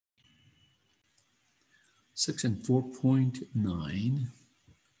Section 4.9,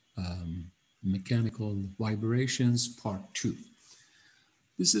 Mechanical Vibrations, Part 2.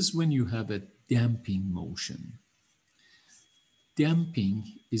 This is when you have a damping motion. Damping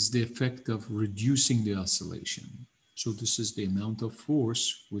is the effect of reducing the oscillation. So this is the amount of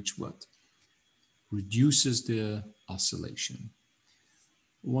force which what? Reduces the oscillation.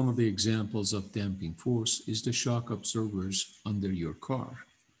 One of the examples of damping force is the shock absorbers under your car,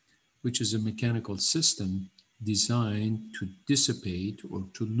 which is a mechanical system designed to dissipate or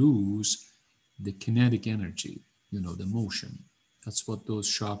to lose the kinetic energy, the motion. That's what those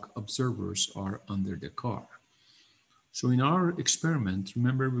shock absorbers are under the car. So in our experiment,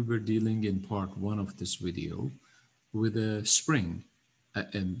 remember we were dealing in part 1 of this video with a spring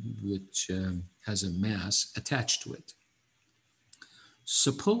which has a mass attached to it.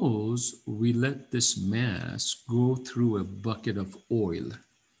 Suppose we let this mass go through a bucket of oil.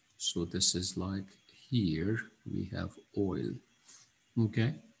 So this is like here we have oil,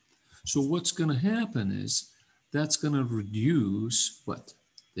 okay? So what's going to happen is that's going to reduce what?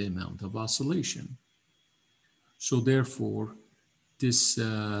 The amount of oscillation. So therefore, this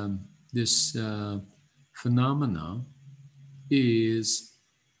phenomena is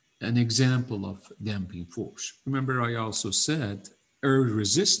an example of damping force. Remember, I also said air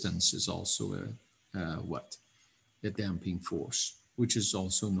resistance is also a damping force, which is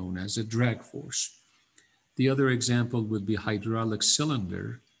also known as a drag force. The other example would be hydraulic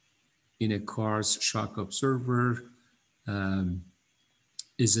cylinder in a car's shock absorber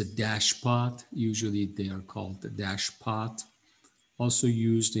is a dash pot. Usually they are called the dash pot. Also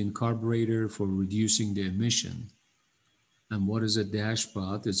used in carburetor for reducing the emission. And what is a dash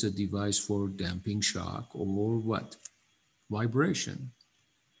pot? It's a device for damping shock or what? Vibration,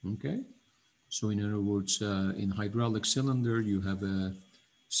 okay? So in other words, in hydraulic cylinder, you have a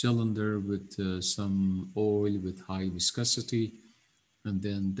cylinder with some oil with high viscosity, and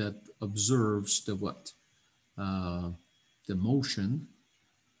then that observes the what? The motion,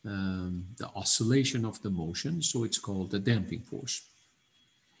 the oscillation of the motion, so it's called the damping force.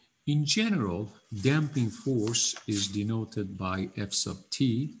 In general, damping force is denoted by F sub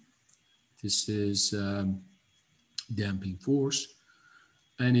T. This is damping force,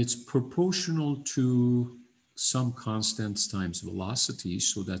 and it's proportional to some constants times velocity,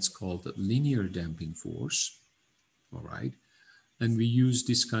 so that's called linear damping force, all right? And we use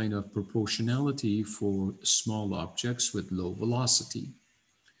this kind of proportionality for small objects with low velocity.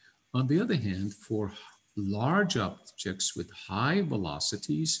 On the other hand, for large objects with high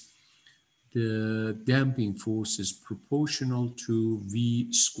velocities, the damping force is proportional to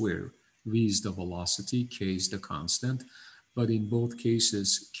V squared. V is the velocity, K is the constant, but in both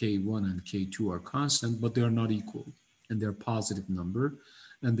cases, K1 and K2 are constant, but they're not equal, and they're positive number,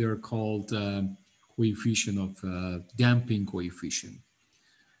 and they're called coefficient of damping coefficient.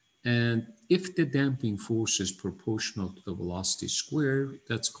 And if the damping force is proportional to the velocity squared,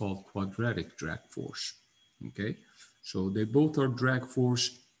 that's called quadratic drag force, okay? So they both are drag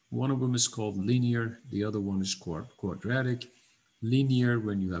force. One of them is called linear, the other one is quadratic. Linear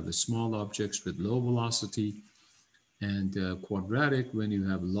when you have the small objects with low velocity, and quadratic when you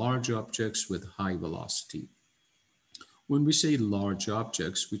have large objects with high velocity. When we say large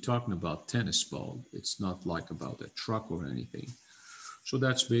objects, we're talking about tennis ball. It's not like about a truck or anything. So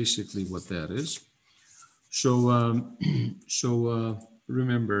that's basically what that is. So,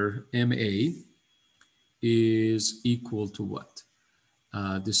 remember, MA is equal to what?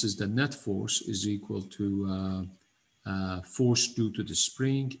 This is the net force is equal to force due to the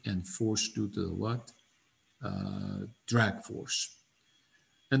spring and force due to the what? Drag force.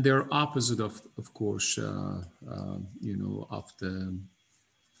 And they're opposite of course, of the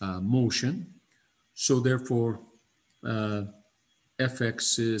motion. So therefore,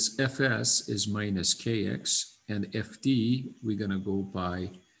 Fs is minus Kx, and Fd, we're gonna go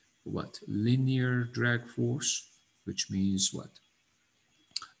by what? Linear drag force, which means what?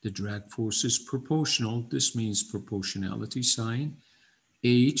 The drag force is proportional. This means proportionality sign.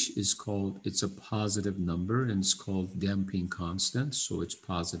 H is called, it's a positive number, and it's called damping constant, so it's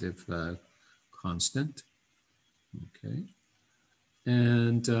positive constant, okay?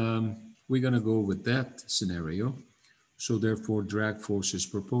 And we're gonna go with that scenario. So therefore, drag force is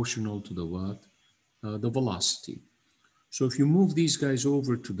proportional to the what? The velocity. So if you move these guys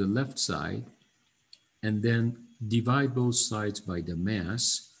over to the left side and then divide both sides by the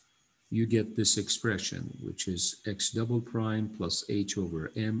mass, you get this expression, which is x double prime plus h over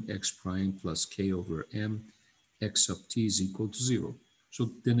m, x prime plus k over m, x sub t is equal to 0.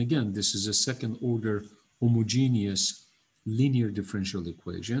 So then again, this is a second order homogeneous linear differential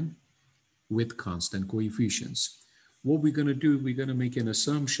equation, with constant coefficients. What we're going to do, we're going to make an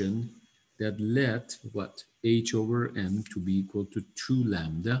assumption that let what h over m to be equal to 2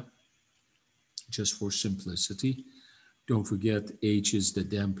 lambda, just for simplicity. Don't forget h is the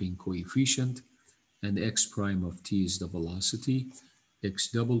damping coefficient and x prime of t is the velocity. X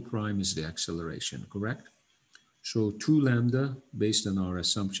double prime is the acceleration, correct? So 2 lambda, based on our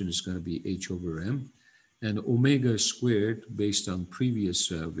assumption, is going to be h over m. And omega squared, based on previous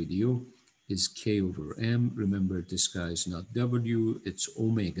video, is k over m. Remember, this guy is not w, it's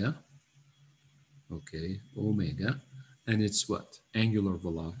omega. Okay, omega. And it's what? Angular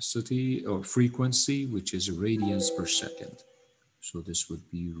velocity or frequency, which is radians per second. So this would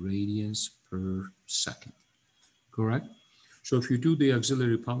be radians per second, correct? So if you do the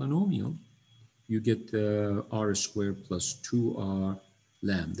auxiliary polynomial, you get r squared plus 2r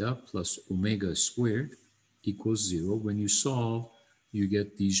lambda plus omega squared equals 0. When you solve, you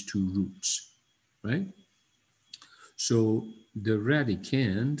get these two roots, right? So the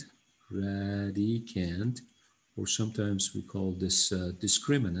radicand, or sometimes we call this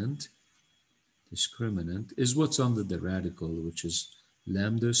discriminant, is what's under the radical, which is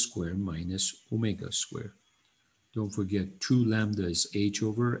lambda squared minus omega squared. Don't forget 2 lambda is h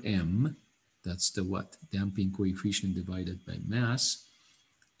over m. That's the what? Damping coefficient divided by mass.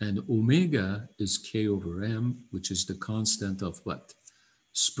 And omega is k over m, which is the constant of what?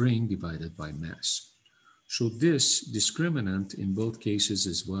 Spring divided by mass. So this discriminant in both cases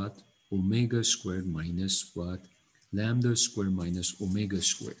is what? Omega squared minus what? Lambda squared minus omega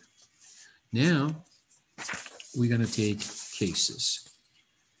squared. Now, we're going to take cases.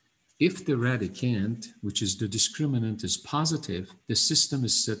 If the radicand, which is the discriminant, is positive, the system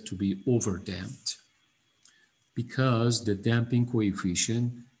is said to be overdamped because the damping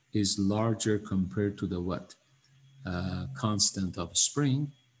coefficient is larger compared to the what? Constant of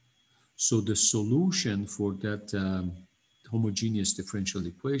spring. So the solution for that homogeneous differential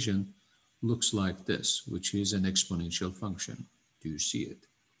equation looks like this, which is an exponential function. Do you see it?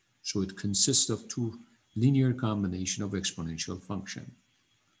 So it consists of two linear combination of exponential function.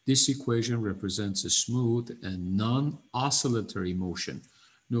 This equation represents a smooth and non-oscillatory motion.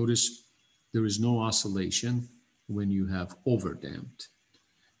 Notice there is no oscillation when you have overdamped.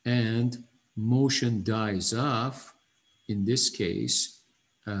 And motion dies off, in this case,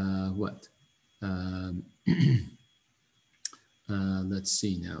 let's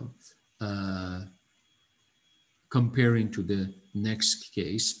see now. Comparing to the next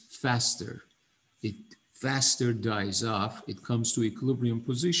case, faster. It faster dies off, it comes to equilibrium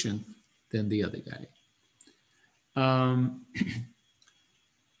position than the other guy.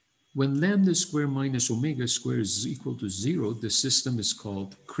 When lambda squared minus omega squared is equal to 0, the system is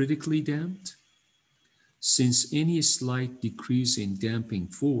called critically damped. Since any slight decrease in damping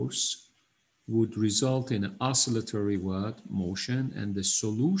force would result in an oscillatory motion, and the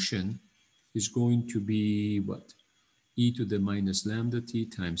solution is going to be what? E to the minus lambda t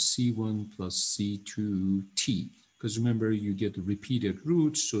times c1 plus c2 t. Because remember, you get repeated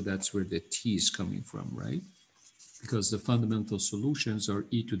roots, so that's where the t is coming from, right? Because the fundamental solutions are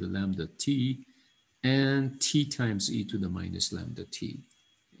e to the lambda t and t times e to the minus lambda t.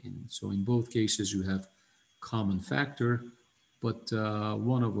 And so in both cases, you have common factor, but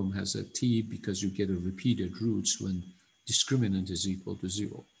one of them has a t because you get a repeated roots when discriminant is equal to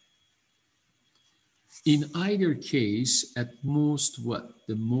 0. In either case, at most what?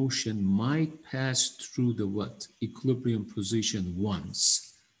 The motion might pass through the what? Equilibrium position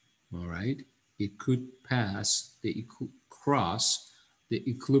once, all right? It could pass cross the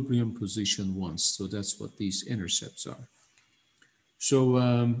equilibrium position once. So that's what these intercepts are.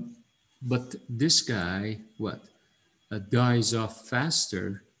 So, but this guy, what? Dies off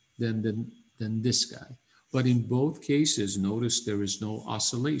faster than this guy. But in both cases, notice there is no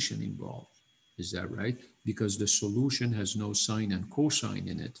oscillation involved. Is that right? Because the solution has no sine and cosine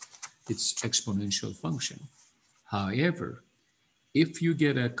in it. It's exponential function. However, if you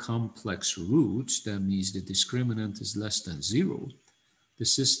get a complex root, that means the discriminant is less than 0, the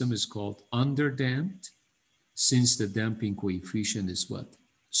system is called underdamped, since the damping coefficient is what?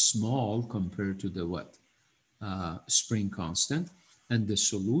 Small compared to the what? Spring constant. And the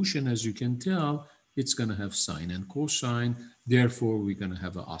solution, as you can tell, it's going to have sine and cosine. Therefore, we're going to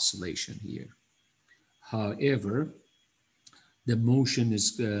have an oscillation here. However, the motion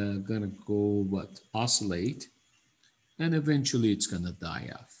is going to go what? Oscillate, and eventually it's going to die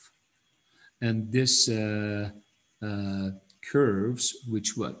off. And this curves,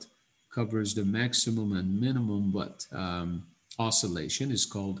 which what? Covers the maximum and minimum what? Oscillation is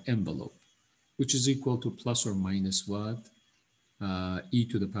called envelope, which is equal to plus or minus what? e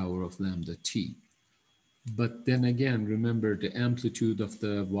to the power of lambda t. But then again, remember the amplitude of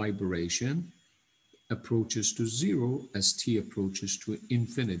the vibration approaches to zero as t approaches to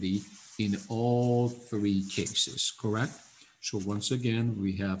infinity in all three cases, correct? So once again,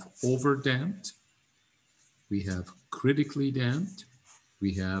 we have overdamped, we have critically damped,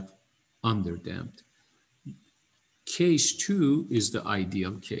 we have underdamped. Case 2 is the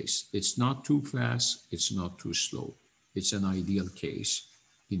ideal case. It's not too fast, it's not too slow. It's an ideal case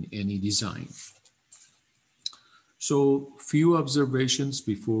in any design. So few observations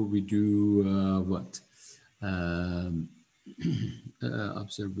before we do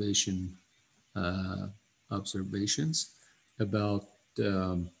observations about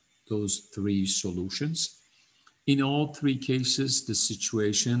those three solutions. In all three cases, the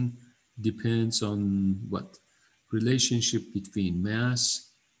situation depends on what? Relationship between mass,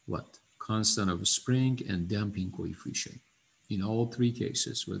 what? Constant of spring and damping coefficient. In all three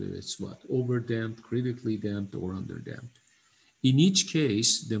cases, whether it's what? Overdamped, critically damped, or underdamped. In each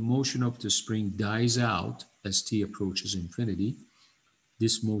case, the motion of the spring dies out as t approaches infinity.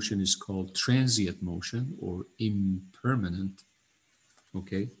 This motion is called transient motion or impermanent,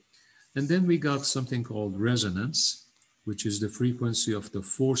 okay? And then we got something called resonance, which is the frequency of the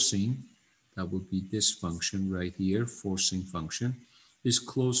forcing. That would be this function right here, forcing function, is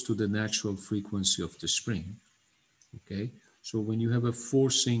close to the natural frequency of the spring, okay? So when you have a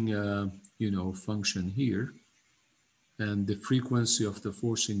forcing, function here, and the frequency of the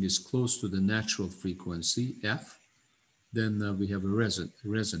forcing is close to the natural frequency, F, then we have a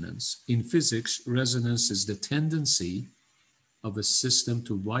resonance. In physics, resonance is the tendency of a system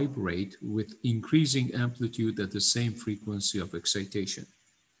to vibrate with increasing amplitude at the same frequency of excitation.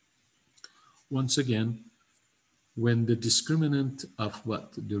 Once again, when the discriminant of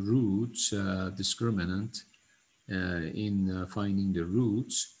what? The roots, discriminant in finding the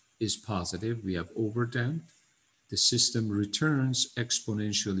roots is positive, we have overdamped, the system returns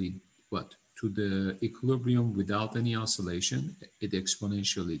exponentially what? To the equilibrium without any oscillation. It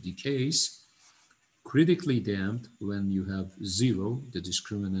exponentially decays. Critically damped, when you have zero, the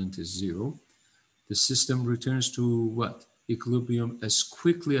discriminant is zero, the system returns to what? Equilibrium as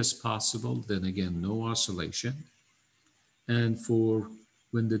quickly as possible, then again, no oscillation. And for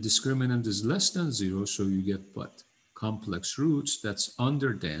when the discriminant is less than zero, so you get what? Complex roots, that's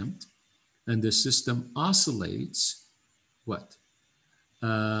underdamped, and the system oscillates what?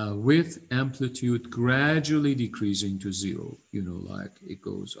 With amplitude gradually decreasing to zero, like it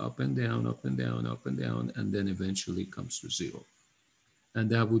goes up and down, up and down, up and down, and then eventually comes to zero. And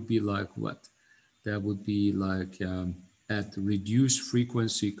that would be like what? That would be like at reduced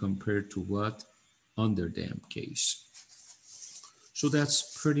frequency compared to what? Underdamped case. So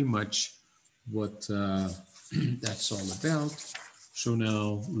that's pretty much what that's all about. So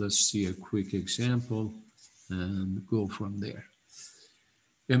now let's see a quick example and go from there.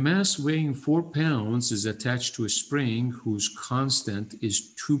 A mass weighing 4 pounds is attached to a spring whose constant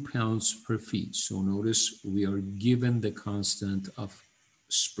is 2 pounds per feet. So notice we are given the constant of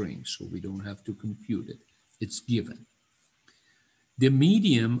spring, so we don't have to compute it. It's given. The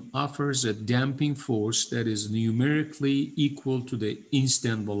medium offers a damping force that is numerically equal to the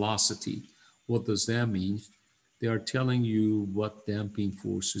instant velocity. What does that mean? They are telling you what damping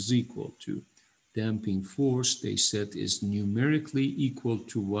force is equal to. Damping force, they said, is numerically equal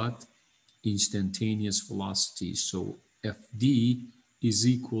to what? Instantaneous velocity. So Fd is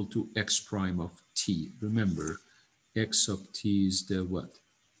equal to x prime of t. Remember, x of t is the what?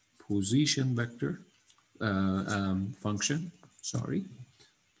 Position vector function. Sorry,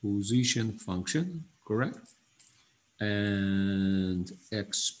 position function, correct? And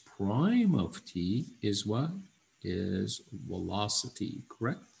x prime of t is what? Is velocity,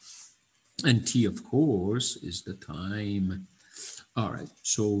 correct? And t, of course, is the time. All right,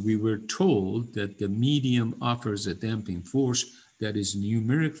 so we were told that the medium offers a damping force that is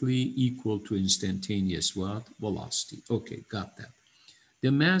numerically equal to instantaneous what? Velocity. Okay, got that.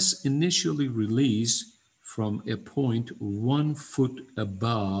 The mass initially released from a point 1 foot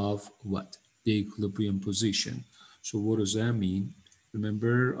above what? The equilibrium position. So what does that mean?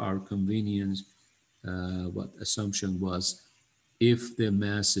 Remember our convenience, assumption was if the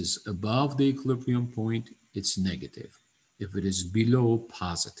mass is above the equilibrium point, it's negative. If it is below,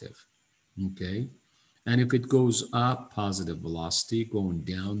 positive, okay? And if it goes up, positive velocity, going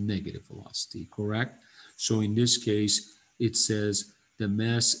down, negative velocity, correct? So in this case, it says the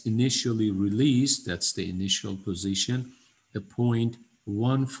mass initially released, that's the initial position, a point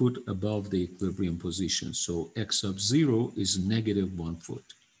 1 foot above the equilibrium position. So x of 0 is negative 1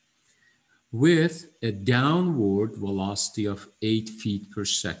 foot. with a downward velocity of 8 feet per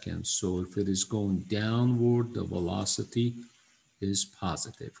second. So if it is going downward, the velocity is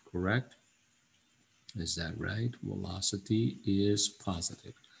positive, correct? Is that right? Velocity is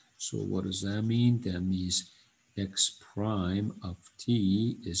positive. So what does that mean? That means x prime of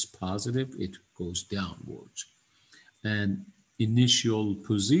t is positive. It goes downwards. And initial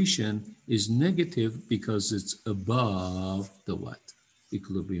position is negative because it's above the what?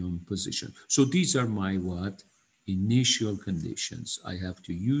 Equilibrium position. So these are my what? Initial conditions. I have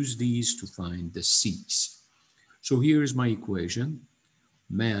to use these to find the C's. So here's my equation.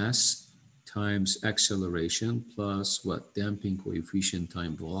 Mass times acceleration plus what? Damping coefficient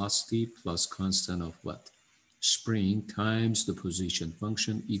times velocity plus constant of what? Spring times the position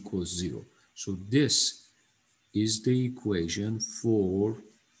function equals 0. So this is the equation for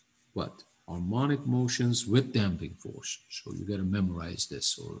what? Harmonic motions with damping force. So you got to memorize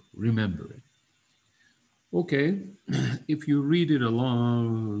this or remember it. Okay, if you read it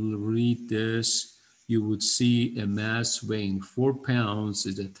along, read this, you would see a mass weighing 4 pounds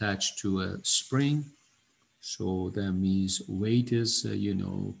is attached to a spring. So that means weight is,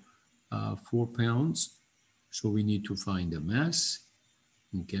 4 pounds. So we need to find the mass,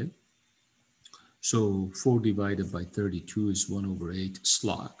 okay? So 4 divided by 32 is 1 over 8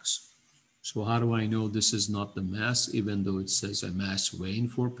 slugs. So how do I know this is not the mass, even though it says a mass weighing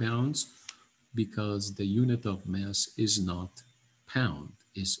 4 pounds? Because the unit of mass is not pound,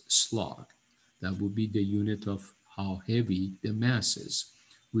 is slug. That would be the unit of how heavy the mass is,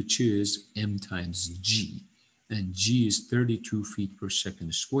 which is m times g. And g is 32 feet per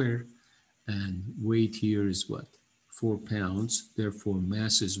second squared. And weight here is what? 4 pounds. Therefore,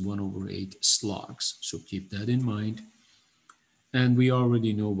 mass is 1 over 8 slugs. So keep that in mind. And we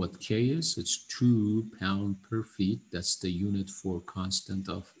already know what K is. It's 2 pounds per feet. That's the unit for constant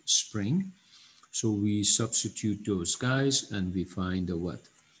of spring. So we substitute those guys and we find the what?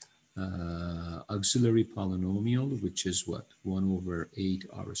 Auxiliary polynomial, which is what? 1 over 8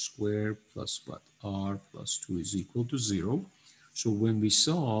 r squared plus what? R plus 2 is equal to 0. So when we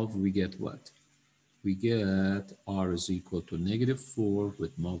solve, we get what? We get r is equal to -4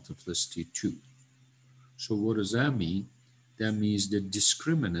 with multiplicity 2. So what does that mean? That means the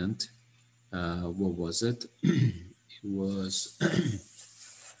discriminant, what was it? It was,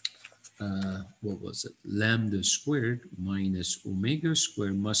 what was it? Lambda squared minus omega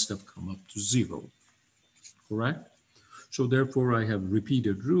squared must have come up to 0, correct? So therefore I have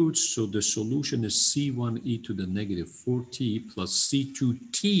repeated roots. So the solution is C1 e to the -4t plus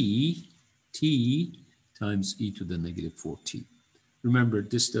C2t t times e to the -4t. Remember,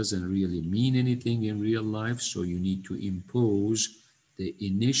 this doesn't really mean anything in real life, so you need to impose the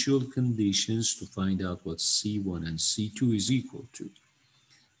initial conditions to find out what C1 and C2 is equal to.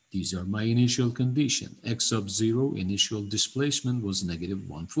 These are my initial condition. X sub 0, initial displacement was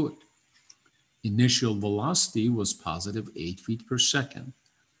 -1 foot. Initial velocity was positive 8 feet per second.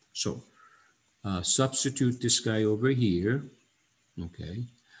 So substitute this guy over here, okay,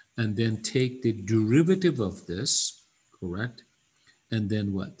 and then take the derivative of this, correct? And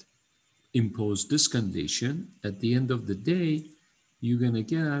then what? Impose this condition. At the end of the day, you're going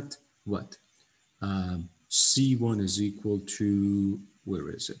to get what? C1 is equal to, where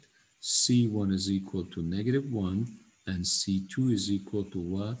is it? C1 is equal to -1 and C2 is equal to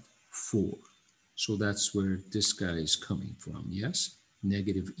what? 4. So that's where this guy is coming from, yes?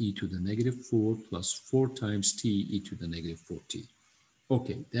 Negative e to the -4 plus 4 times t e to the -4t.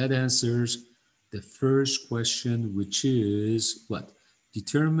 Okay, that answers the first question, which is what?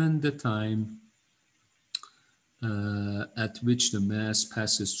 Determine the time at which the mass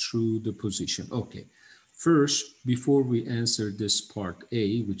passes through the position. Okay, first, before we answer this part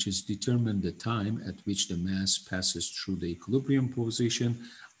A, which is determine the time at which the mass passes through the equilibrium position,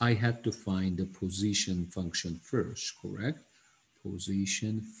 I had to find the position function first, correct?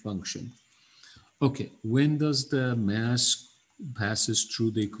 Position function. Okay, when does the mass passes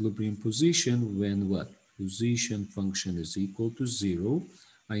through the equilibrium position? When what? Position function is equal to 0.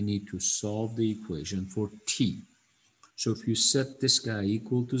 I need to solve the equation for t. So if you set this guy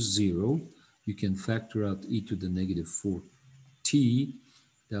equal to 0, you can factor out e to the -4t.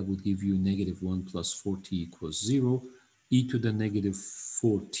 That would give you -1 plus 4t equals 0. E to the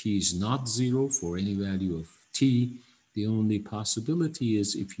 -4t is not 0 for any value of t. The only possibility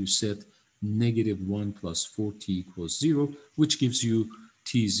is if you set -1 plus 4t equals 0, which gives you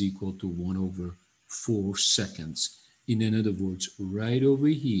t is equal to 1 over 4 seconds. In other words, right over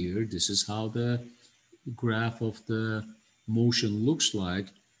here, this is how the graph of the motion looks like.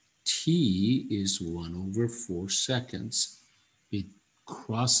 T is 1 over 4 seconds. It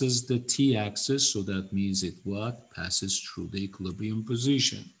crosses the t-axis, so that means it what? Passes through the equilibrium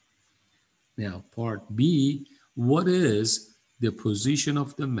position. Now, part B, what is the position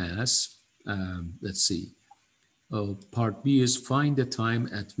of the mass? Let's see. Part B is find the time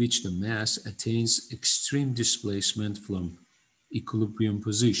at which the mass attains extreme displacement from equilibrium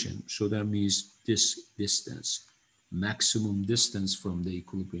position. So that means this distance, maximum distance from the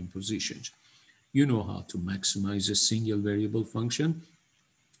equilibrium position. You know how to maximize a single variable function.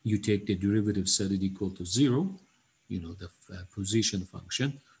 You take the derivative, set it equal to 0, you know, the position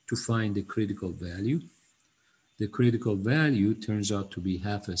function, to find the critical value. The critical value turns out to be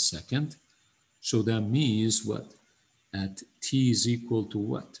half a second. So that means what? At t is equal to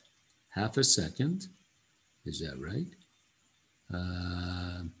what? Half a second. Is that right?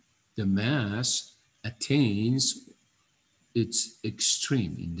 The mass attains its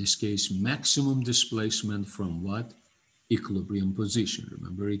extreme, in this case, maximum displacement from what? Equilibrium position.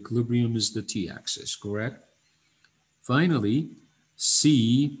 Remember, equilibrium is the t-axis, correct? Finally,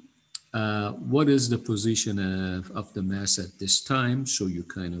 C, what is the position of the mass at this time? So you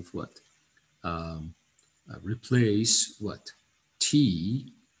kind of what? Replace what?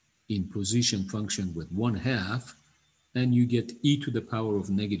 T in position function with 1/2, and you get e to the power of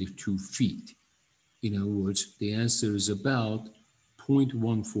 -2 feet. In other words, the answer is about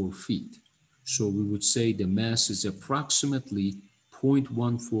 0.14 feet. So we would say the mass is approximately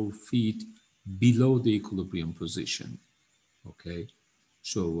 0.14 feet below the equilibrium position. Okay,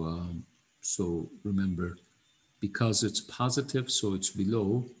 so remember, because it's positive, so it's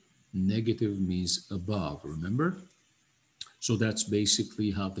below. Negative means above, remember? So that's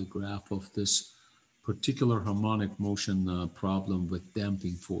basically how the graph of this particular harmonic motion problem with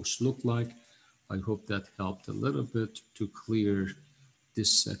damping force looked like. I hope that helped a little bit to clear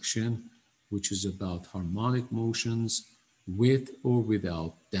this section, which is about harmonic motions with or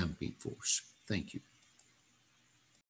without damping force. Thank you.